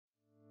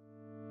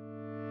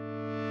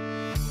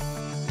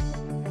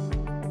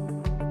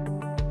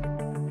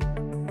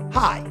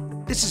Hi,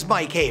 this is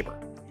Mike Haber.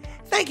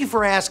 Thank you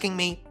for asking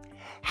me,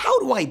 how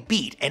do I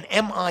beat an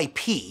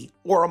MIP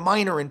or a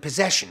minor in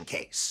possession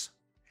case?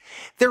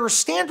 There are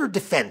standard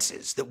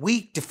defenses that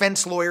we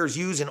defense lawyers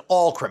use in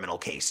all criminal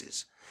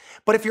cases.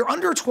 But if you're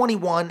under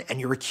 21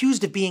 and you're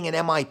accused of being an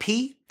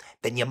MIP,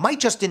 then you might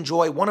just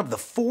enjoy one of the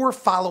 4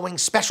 following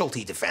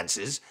specialty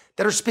defenses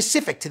that are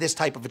specific to this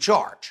type of a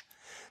charge.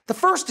 The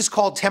first is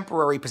called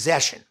temporary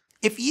possession.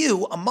 If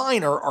you, a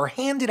minor, are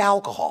handed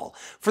alcohol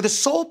for the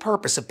sole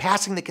purpose of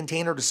passing the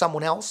container to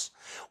someone else,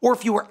 or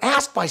if you were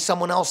asked by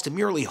someone else to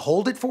merely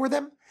hold it for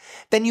them,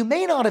 then you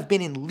may not have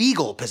been in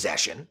legal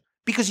possession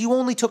because you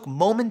only took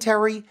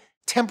momentary,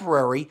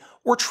 temporary,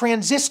 or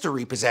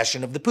transitory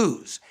possession of the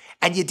booze,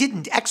 and you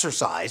didn't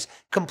exercise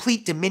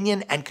complete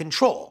dominion and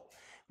control,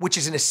 which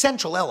is an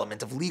essential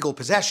element of legal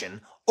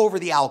possession over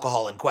the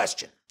alcohol in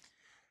question.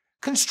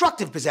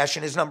 Constructive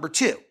possession is number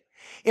 2.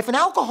 If an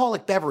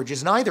alcoholic beverage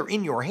is neither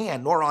in your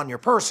hand nor on your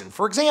person,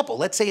 for example,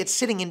 let's say it's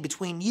sitting in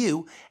between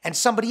you and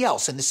somebody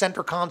else in the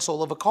center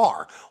console of a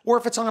car, or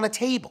if it's on a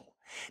table,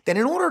 then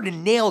in order to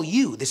nail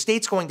you, the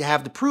state's going to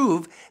have to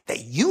prove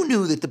that you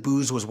knew that the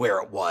booze was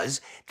where it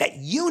was, that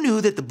you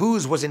knew that the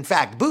booze was in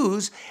fact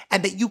booze,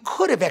 and that you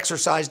could have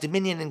exercised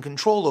dominion and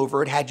control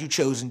over it had you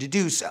chosen to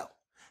do so.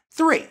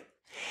 3.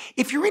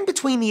 If you're in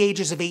between the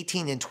ages of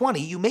 18 and 20,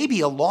 you may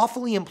be a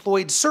lawfully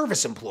employed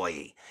service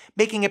employee,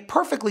 making it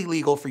perfectly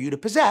legal for you to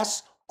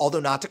possess,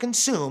 although not to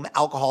consume,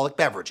 alcoholic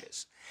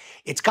beverages.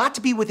 It's got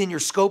to be within your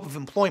scope of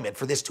employment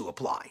for this to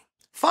apply.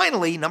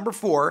 Finally, number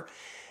 4,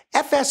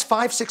 FS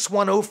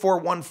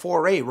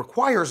 5610414A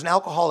requires an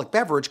alcoholic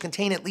beverage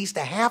contain at least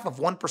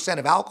 0.5%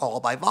 of alcohol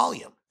by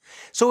volume.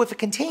 So if it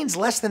contains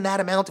less than that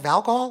amount of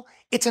alcohol,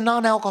 it's a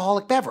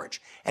non-alcoholic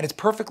beverage, and it's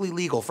perfectly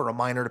legal for a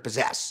minor to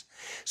possess.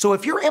 So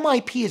if your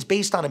MIP is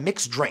based on a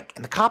mixed drink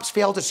and the cops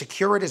fail to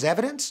secure it as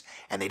evidence,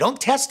 and they don't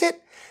test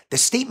it, the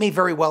state may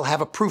very well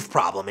have a proof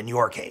problem in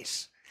your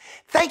case.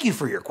 Thank you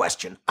for your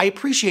question. I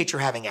appreciate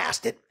your having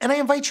asked it, and I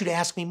invite you to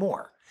ask me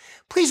more.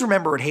 Please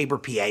remember at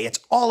HaberPA, it's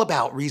all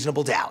about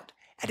reasonable doubt.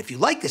 And if you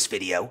like this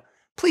video,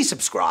 please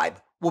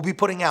subscribe. We'll be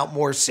putting out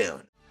more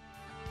soon.